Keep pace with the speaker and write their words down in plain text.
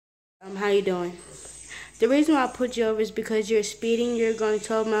How you doing? The reason why I put you over is because you're speeding. You're going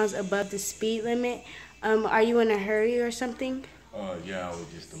 12 miles above the speed limit. Are you in a hurry or something? Yeah, I was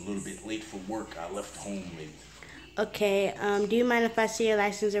just a little bit late for work. I left home late. Okay. Do you mind if I see your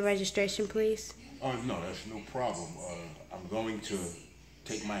license and registration, please? No, that's no problem. I'm going to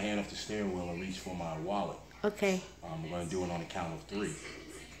take my hand off the steering wheel and reach for my wallet. Okay. I'm going to do it on the count of three.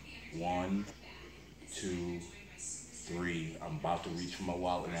 1, 2, 3. I'm about to reach for my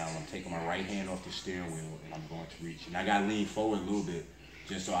wallet now. I'm taking my right hand off the steering wheel and I'm going to reach. And I got to lean forward a little bit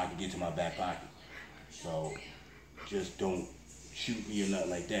just so I can get to my back pocket. So just don't shoot me or nothing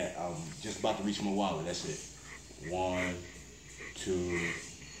like that. I'm just about to reach for my wallet. That's it. 1, 2,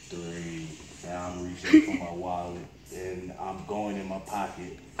 3. Now I'm reaching for my wallet and I'm going in my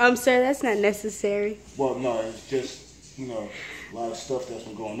pocket. Sir, that's not necessary. Well, no, it's just, a lot of stuff that's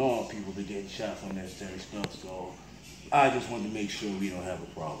been going on. People are getting shot from unnecessary stuff. So I just wanted to make sure we don't have a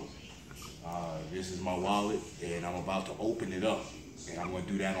problem. This is my wallet and I'm about to open it up. And I'm going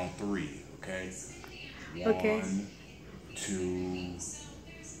to do that on 3, okay? Okay. 1, 2,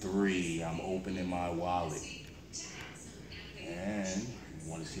 3. I'm opening my wallet. And you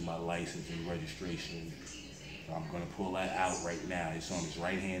want to see my license and registration. So I'm going to pull that out right now. It's on his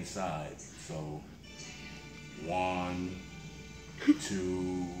right-hand side. So 1,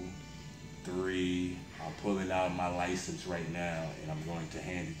 2, 3. I'm pulling out my license right now, and I'm going to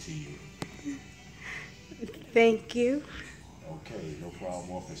hand it to you. Thank you. Okay, no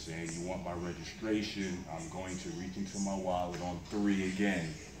problem, officer. And you want my registration? I'm going to reach into my wallet on 3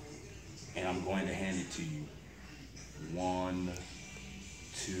 again, and I'm going to hand it to you. 1,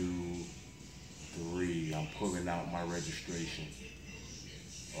 2, 3. I'm pulling out my registration.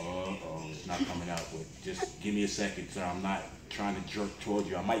 It's not coming out, but just give me a second, sir. I'm not trying to jerk towards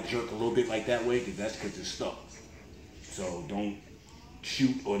you. I might jerk a little bit like that way, because it's stuck. So don't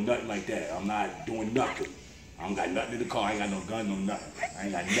shoot or nothing like that. I'm not doing nothing. I don't got nothing in the car. I ain't got no gun, no nothing. I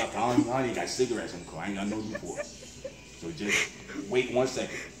ain't got nothing. I ain't got cigarettes in the car. I ain't got no Newports. So just wait 1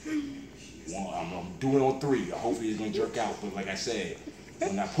 second. I'm doing it on 3. Hopefully it's gonna jerk out. But like I said,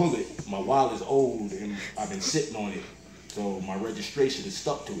 when I pull it, my wallet is old and I've been sitting on it. So my registration is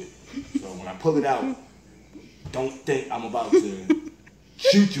stuck to it. So when I pull it out, don't think I'm about to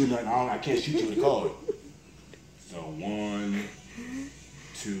shoot you or nothing. I can't shoot you with a card. So 1,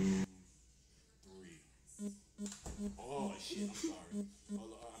 2, 3. Oh shit, I'm sorry.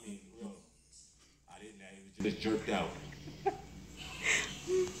 I didn't know. It was just jerked out.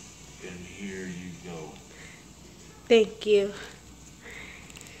 And here you go. Thank you.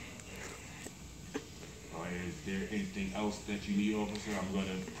 Is there anything else that you need, officer? I'm going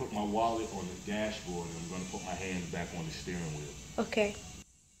to put my wallet on the dashboard and I'm going to put my hands back on the steering wheel. Okay.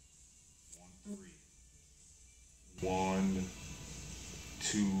 1, 3. 1,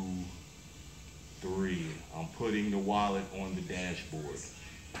 2, 3. I'm putting the wallet on the dashboard.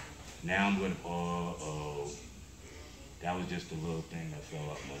 Now I'm going to, that was just a little thing that fell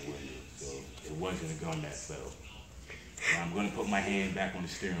out my window. So it wasn't a gun that fell. Now I'm going to put my hand back on the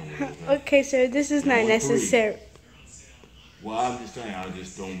steering wheel. Okay, sir, this is not necessary. Well, I'm just saying, I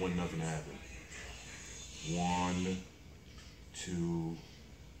just don't want nothing to happen. 1, 2,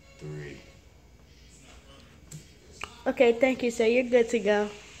 3. Okay, thank you, sir. You're good to go.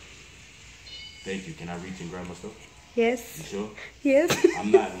 Thank you. Can I reach and grab my stuff? Yes. You sure? Yes.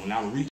 I'm not. When I reach